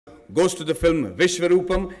goes to the film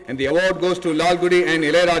Vishwarupam, and the award goes to Lalgudi and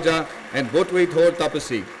Ilayaraja and Botwai Thor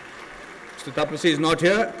Tapasi. Mr. Tapasi is not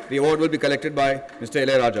here. The award will be collected by Mr.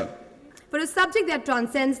 Ilayaraja. For a subject that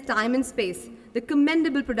transcends time and space, the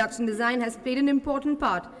commendable production design has played an important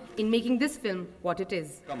part in making this film what it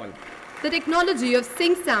is. Kamal. The technology of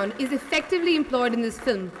sync sound is effectively employed in this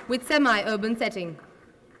film with semi-urban setting.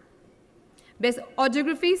 Best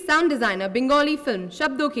Audiography Sound Designer Bengali Film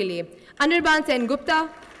शब्दों के लिए अनिर्बान सेन गुप्ता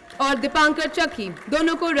और दीपांकर चक्की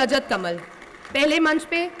दोनों को रजत कमल. पहले मंच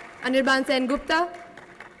पे अनिर्बान सेन गुप्ता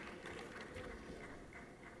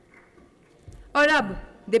और अब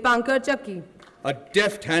दीपांकर चक्की. A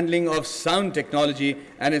deft handling of sound technology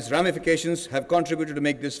and its ramifications have contributed to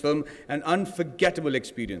make this film an unforgettable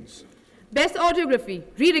experience. Best Audiography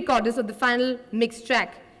Re-recorders of the final mixed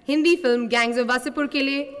track Hindi film Gangs of Wasipur के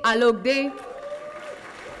लिए आलोक दे.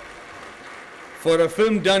 For a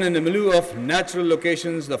film done in the milieu of natural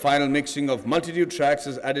locations, the final mixing of multitude tracks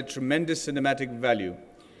has added tremendous cinematic value.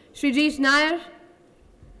 Shrijesh Nair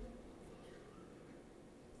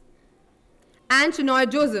and Shinoy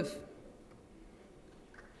Joseph.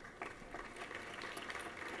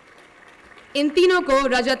 इन तीनों को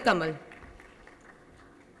रजत कमल.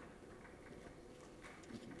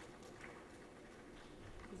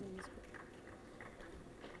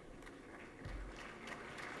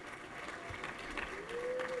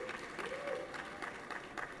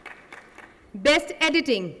 Best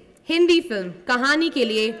editing Hindi film कहानी के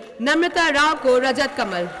लिए नम्रता राव को रजत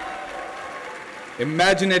कमल.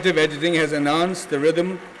 Imaginative editing has enhanced the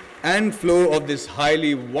rhythm and flow of this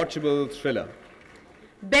highly watchable thriller.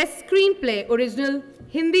 Best screen play original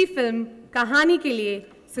Hindi film कहानी के लिए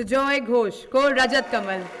सुजॉय घोष को रजत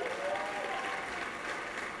कमल.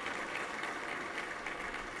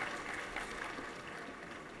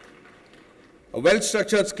 A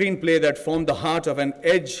well-structured screenplay that formed the heart of an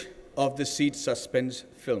edge-of-the-seat suspense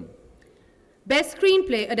film. Best screen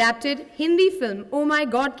play adapted Hindi film O my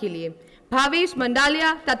God के लिए भावेश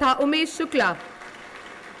मंडालिया तथा उमेश शुक्ला.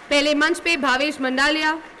 पहले मंच पे भावेश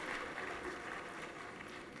मंडालिया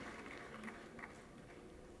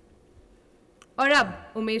और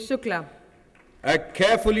अब Umesh Shukla. A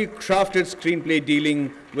carefully crafted screenplay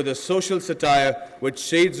dealing with a social satire with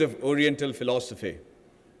shades of Oriental philosophy.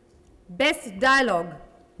 Best dialogue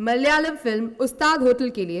Malayalam film Ustad hotel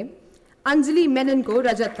के लिए अंजलि मेनन को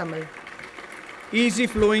रजत कमल. Easy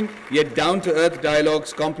flowing yet down-to-earth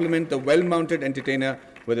dialogues complement the well-mounted entertainer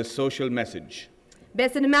with a social message.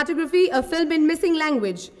 Best cinematography a film in missing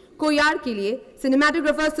language कोयार के लिए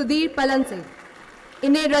cinematographer Sudhir पलन Singh.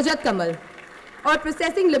 इन्हें रजत कमल. और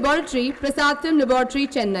processing laboratory Prasad film laboratory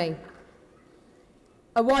Chennai.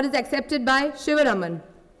 Award is accepted by Sivaraman.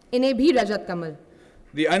 इन्हें भी रजत कमल.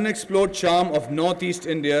 The unexplored charm of Northeast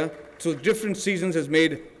India through different seasons has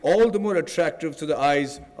made all the more attractive to the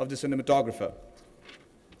eyes of the cinematographer.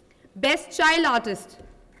 Best child artist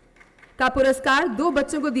का पुरस्कार 2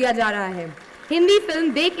 बच्चों को दिया जा रहा है. हिंदी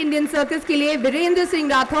फिल्म देख इंडियन सर्कस के लिए Virendra Singh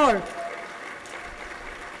Rathore.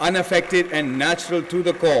 Unaffected and natural to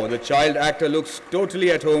the core, the child actor looks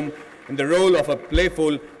totally at home in the role of a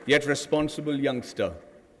playful yet responsible youngster.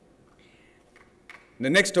 The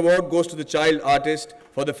next award goes to the child artist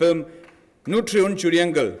for the film Nutriun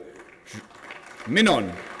Churiyangal,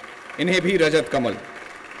 Minon, Inhe bhi Rajat Kamal.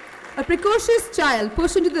 A precocious child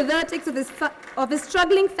pushed into the vertex of his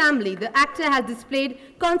struggling family, the actor has displayed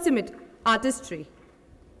consummate artistry.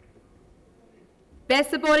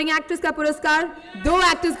 Best supporting actress का पुरस्कार 2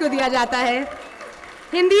 actors को दिया जाता है.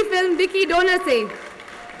 Hindi film Vicky donor से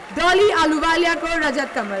डॉली आलूवालिया को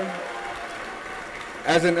रजत कमल.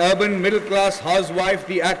 As an urban middle-class housewife,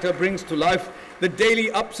 the actor brings to life the daily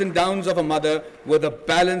ups and downs of a mother with a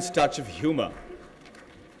balanced touch of humor.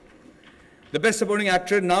 The best supporting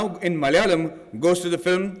actor now in Malayalam goes to the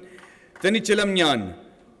film Thanichilam Nyan,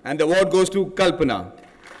 and the award goes to Kalpana.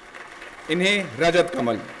 Inhe Rajat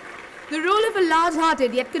Kamal. The role of a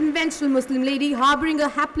large-hearted yet conventional Muslim lady harboring a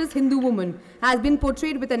hapless Hindu woman has been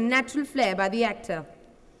portrayed with a natural flair by the actor.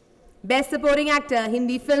 Best supporting actor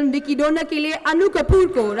Hindi film Vicky Donor के लिए अनु कपूर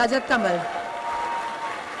को रजत कमल.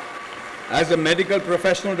 As a medical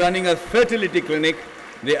professional running a fertility clinic,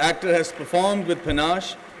 the actor has performed with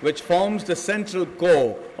panache, which forms the central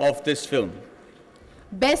core of this film.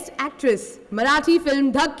 Best actress Marathi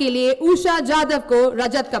film धक के लिए उषा जाधव को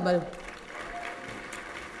रजत कमल.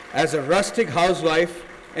 As a rustic housewife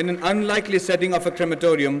in an unlikely setting of a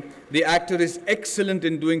crematorium, the actor is excellent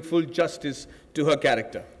in doing full justice to her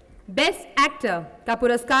character. Best actor का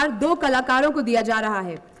पुरस्कार 2 कलाकारों को दिया जा रहा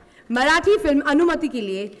है. मराठी फिल्म अनुमति के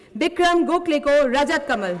लिए विक्रम गोखले को रजत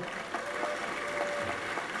कमल.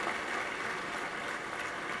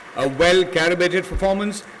 A well-calibrated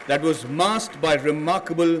performance that was masked by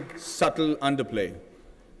remarkable, subtle underplay.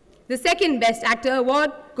 The second Best Actor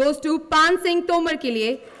award goes to Pan Singh Tomar ke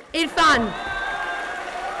liye, Irfan.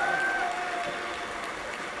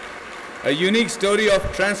 A unique story of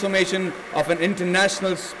transformation of an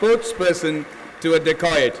international sportsperson to a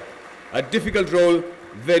dacoit. A difficult role,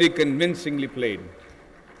 very convincingly played.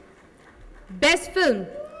 Best Film.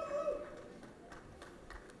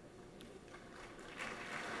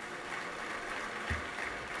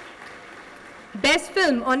 Best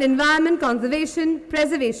Film on Environment Conservation,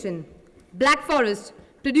 Preservation. Black Forest.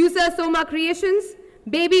 Producer Soma Creations.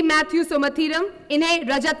 Baby Matthew Somathiram. Inhe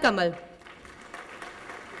Rajat Kamal.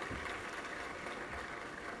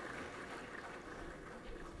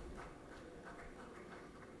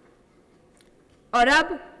 और अब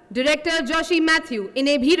director Joshi Matthew,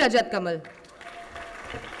 इन्हें भी रजत कमल.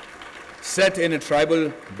 Set in a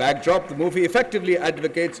tribal backdrop, the movie effectively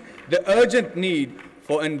advocates the urgent need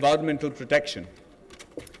for environmental protection.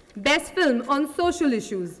 Best Film on Social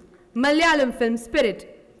Issues. Malayalam film Spirit.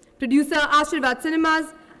 Producer Ashirvad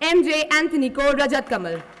Cinemas. M.J. Anthony को रजत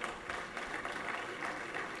कमल.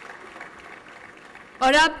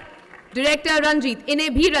 और अब director Ranjit,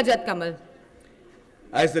 इन्हें भी रजत कमल.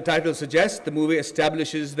 As the title suggests, the movie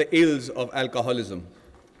establishes the ills of alcoholism.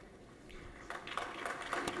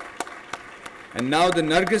 And now the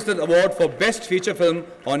Nargis Award for Best Feature Film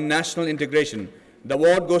on National Integration. The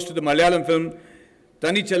award goes to the Malayalam film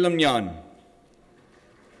Tanichallam Nyan.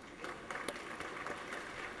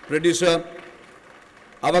 Producer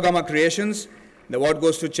Avagama Creations. The award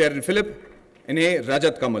goes to Cheryl Phillip. Inhe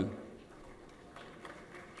Rajat Kamal.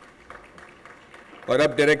 और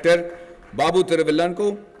अब director बाबू तिरुविल्लन को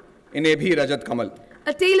इन्हें भी रजत कमल.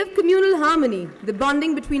 A tale of communal harmony, the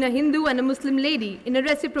bonding between a Hindu and a Muslim lady in a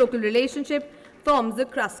reciprocal relationship forms the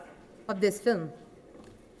crux of this film.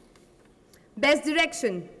 Best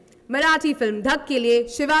Direction. Marathi film Dhak ke liye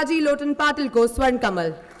Shivaji Lotan Patil ko Swarn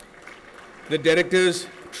Kamal. The director's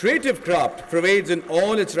creative craft pervades in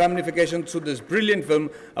all its ramifications through this brilliant film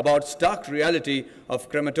about stark reality of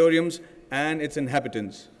crematoriums and its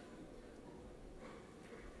inhabitants.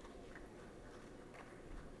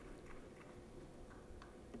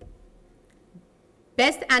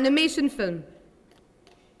 Best Animation Film.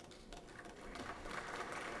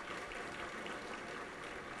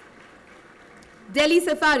 Delhi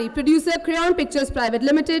Safari. Producer Crayon Pictures Private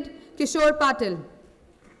Limited. Kishore Patil.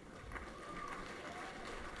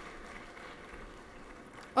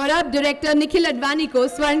 और अब director Nikhil Advani को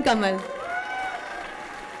स्वर्ण कमल.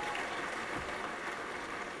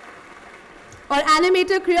 और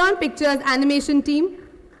animator Crayon Pictures Animation Team.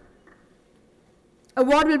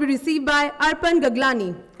 Award will be received by Arpan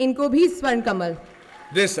Gaglani. इनको भी स्वर्ण कमल.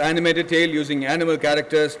 This animated tale using animal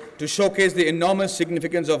characters to showcase the enormous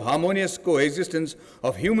significance of harmonious coexistence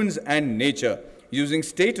of humans and nature using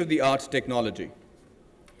state-of-the-art technology.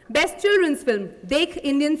 Best Children's Film, Dekh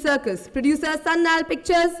Indian Circus. Producer Sannal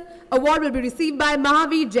Pictures. Award will be received by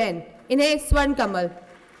Mahavir Jain. इन्हें स्वर्ण कमल.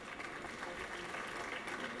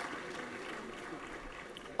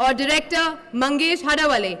 और director Mangesh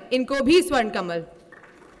Hadawale, इनको भी स्वर्ण कमल.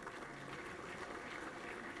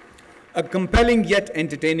 A compelling yet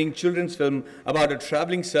entertaining children's film about a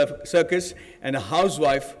traveling circus and a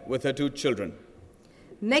housewife with her 2 children.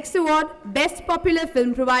 Next award, Best Popular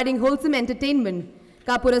Film Providing Wholesome Entertainment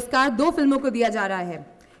का पुरस्कार 2 फिल्मों को दिया जा रहा है.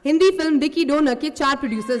 हिंदी फिल्म विकी डोनर के 4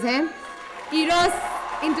 प्रोड्यूसर्स हैं. Eros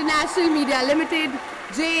International Media Limited,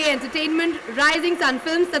 JA Entertainment, Rising Sun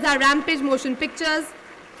Films तथा Rampage Motion Pictures.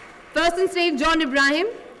 First and Stage John Ibrahim,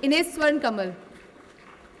 इन्हें स्वर्ण कमल.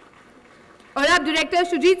 और अब डायरेक्टर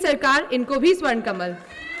सुजीत सरकार, इनको भी स्वर्ण कमल.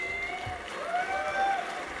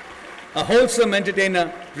 A wholesome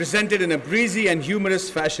entertainer presented in a breezy and humorous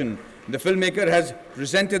fashion, the filmmaker has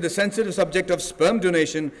presented the sensitive subject of sperm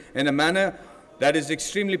donation in a manner that is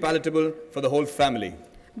extremely palatable for the whole family.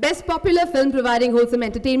 Best Popular Film Providing Wholesome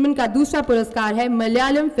Entertainment का दूसरा पुरस्कार है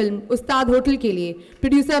Malayalam film उस्ताद hotel के लिए.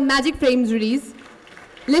 Producer magic frames release.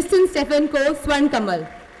 Liston Stephen को स्वर्ण कमल.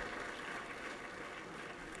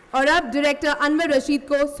 और अब डायरेक्टर अनवर रशीद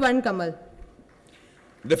को स्वर्ण कमल.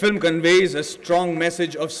 The film conveys a strong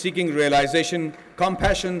message of seeking realization,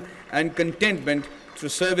 compassion, and contentment through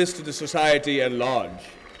service to the society at large.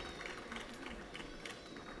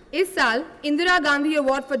 इस साल Indira Gandhi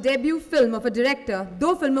award for debut film of a director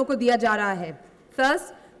 2 फिल्मों को दिया जा रहा है.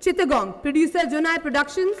 फर्स्ट, चित्तगोंग. प्रोड्यूसर जोनाय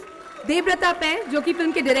प्रोडक्शंस. देवव्रता पै, जो कि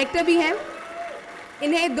फिल्म के डायरेक्टर भी हैं,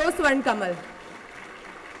 इन्हें 2 स्वर्ण कमल.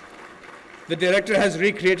 The director has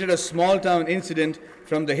recreated a small town incident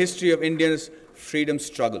from the history of India's freedom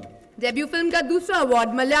struggle. Debut film का दूसरा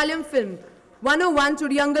award Malayalam film 101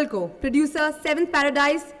 Chudyangalko. Producer, 7th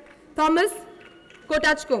Paradise, Thomas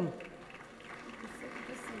Kotachkom.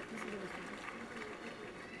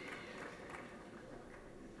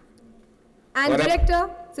 And director,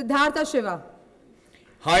 Siddhartha Shiva.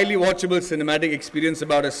 Highly watchable cinematic experience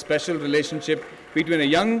about a special relationship between a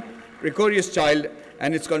young, precocious child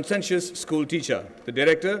and its conscientious school teacher. The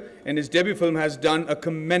director, in his debut film, has done a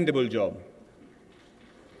commendable job.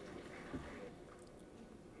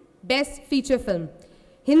 Best feature film.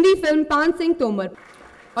 Hindi film Pan Singh Tomar.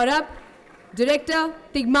 और अब director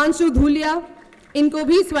Tigmanshu Dhulia. इनको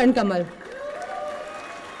भी स्वर्ण कमल.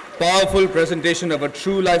 Powerful presentation of a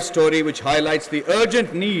true life story which highlights the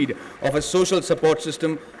urgent need of a social support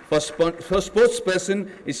system for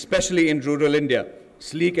sportsperson, especially in rural India.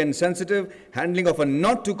 Sleek and sensitive, handling of a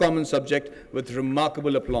not too common subject with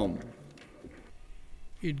remarkable aplomb.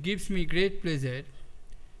 It gives me great pleasure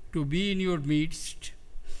to be in your midst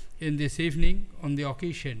in this evening on the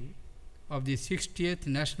occasion of the 60th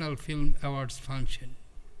National Film Awards function.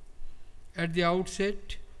 At the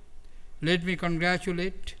outset, let me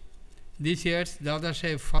congratulate this year's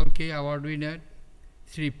Dadasaheb Phalke Award winner,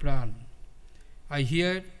 Shri Pranab. I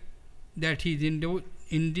hear that he is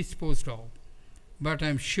indisposed of, but I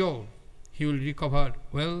am sure he will recover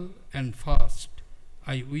well and fast.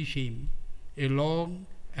 I wish him a long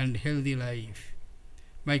and healthy life.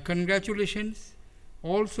 My congratulations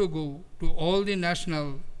also go to all the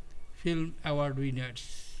National Film Award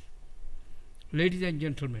winners. Ladies and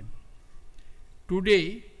gentlemen,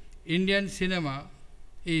 today Indian cinema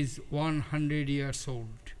is 100 years old.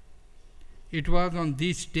 It was on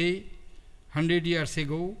this day, 100 years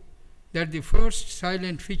ago, that the first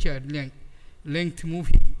silent feature length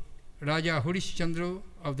movie, Raja Harishchandra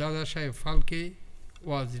of Dadasaheb Phalke,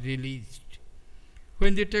 was released.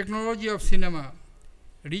 When the technology of cinema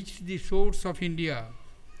reached the shores of India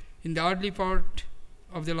in the early part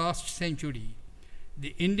of the last century,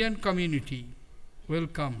 the Indian community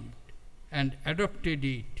welcomed and adopted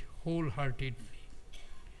it wholeheartedly.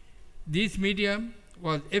 This medium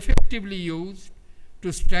was effectively used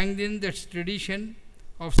to strengthen the tradition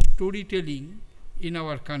of storytelling in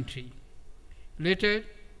our country. Later,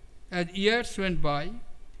 as years went by,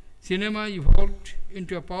 cinema evolved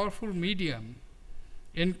into a powerful medium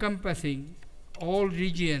encompassing all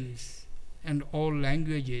regions and all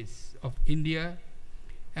languages of India,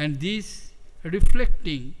 and this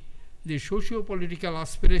reflecting the socio-political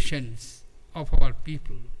aspirations of our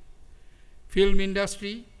people. Film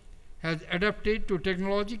industry has adapted to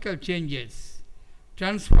technological changes,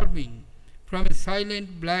 transforming from a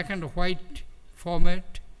silent black and white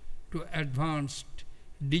format to advanced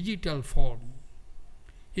digital form.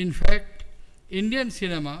 In fact, Indian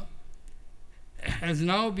cinema has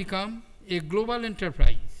now become a global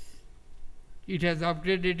enterprise. It has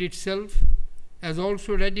upgraded itself, has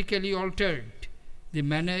also radically altered the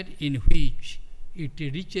manner in which it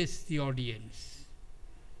reaches the audience.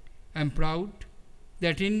 I am proud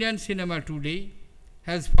that Indian cinema today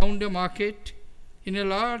has found a market in a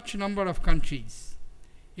large number of countries.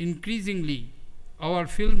 Increasingly, our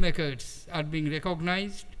filmmakers are being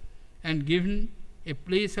recognized and given a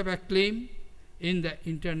place of acclaim in the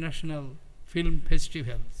international film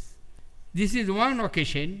festivals. This is one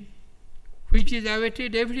occasion which is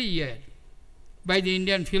awaited every year by the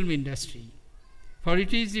Indian film industry, for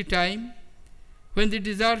it is the time when the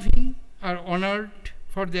deserving are honored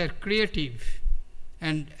for their creative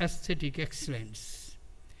and aesthetic excellence.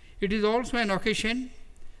 It is also an occasion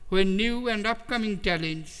when new and upcoming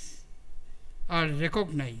talents are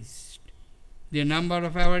recognized. The number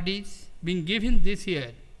of awardees being given this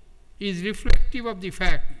year is reflective of the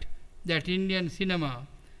fact that Indian cinema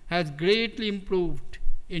has greatly improved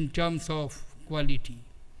in terms of quality.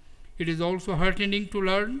 It is also heartening to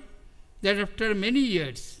learn that after many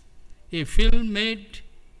years, a film made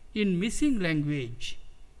in missing language,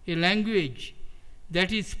 a language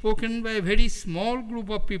that is spoken by a very small group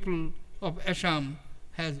of people of Assam,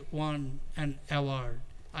 has won an award.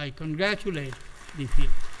 I congratulate the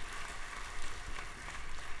film.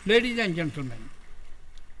 Ladies and gentlemen,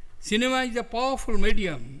 cinema is a powerful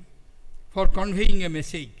medium for conveying a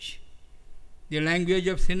message. The language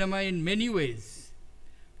of cinema in many ways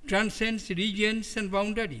transcends regions and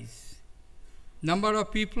boundaries. Number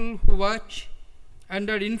of people who watch and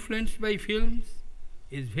are influenced by films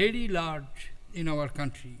is very large in our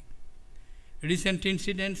country. Recent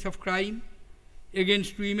incidents of crime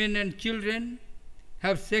against women and children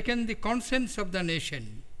have shaken the conscience of the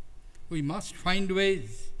nation. We must find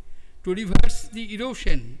ways to reverse the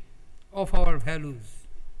erosion of our values.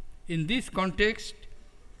 In this context,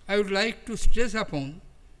 I would like to stress upon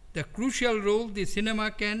the crucial role the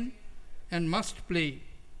cinema can and must play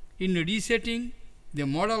in resetting the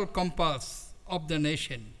moral compass of the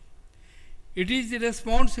nation. It is the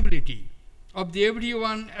responsibility of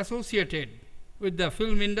everyone associated with the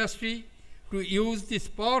film industry to use this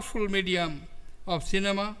powerful medium of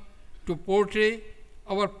cinema to portray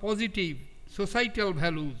our positive societal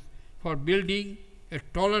values for building a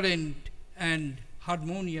tolerant and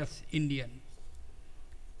harmonious Indian.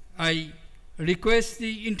 I request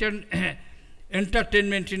the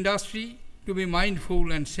entertainment industry to be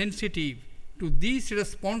mindful and sensitive to this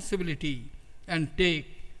responsibility and take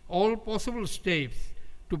all possible steps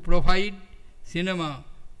to provide cinema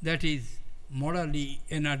that is morally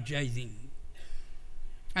energizing.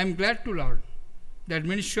 I am glad to learn that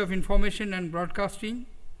Ministry of Information and Broadcasting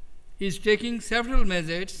is taking several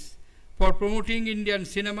measures for promoting Indian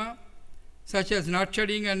cinema, such as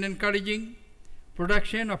nurturing and encouraging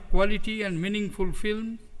production of quality and meaningful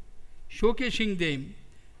films, showcasing them,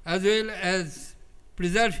 as well as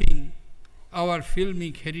preserving our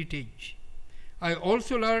filmic heritage. I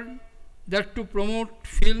also learned that to promote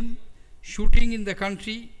film shooting in the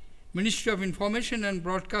country, Ministry of Information and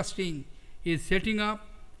Broadcasting is setting up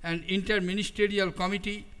an interministerial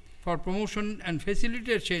committee for promotion and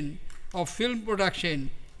facilitation of film production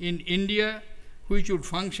in India, which would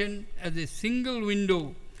function as a single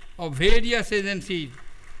window of various agencies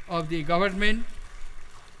of the government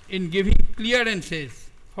in giving clearances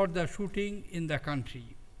for the shooting in the country.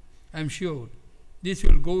 I am sure this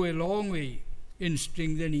will go a long way in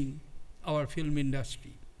strengthening our film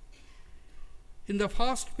industry. In the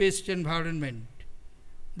fast-paced environment,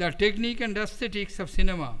 the technique and aesthetics of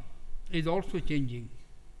cinema is also changing.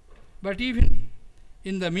 But even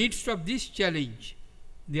in the midst of this challenge,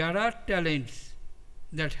 there are talents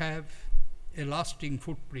that have a lasting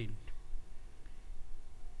footprint.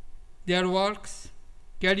 Their works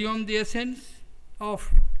carry on the essence of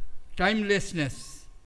timelessness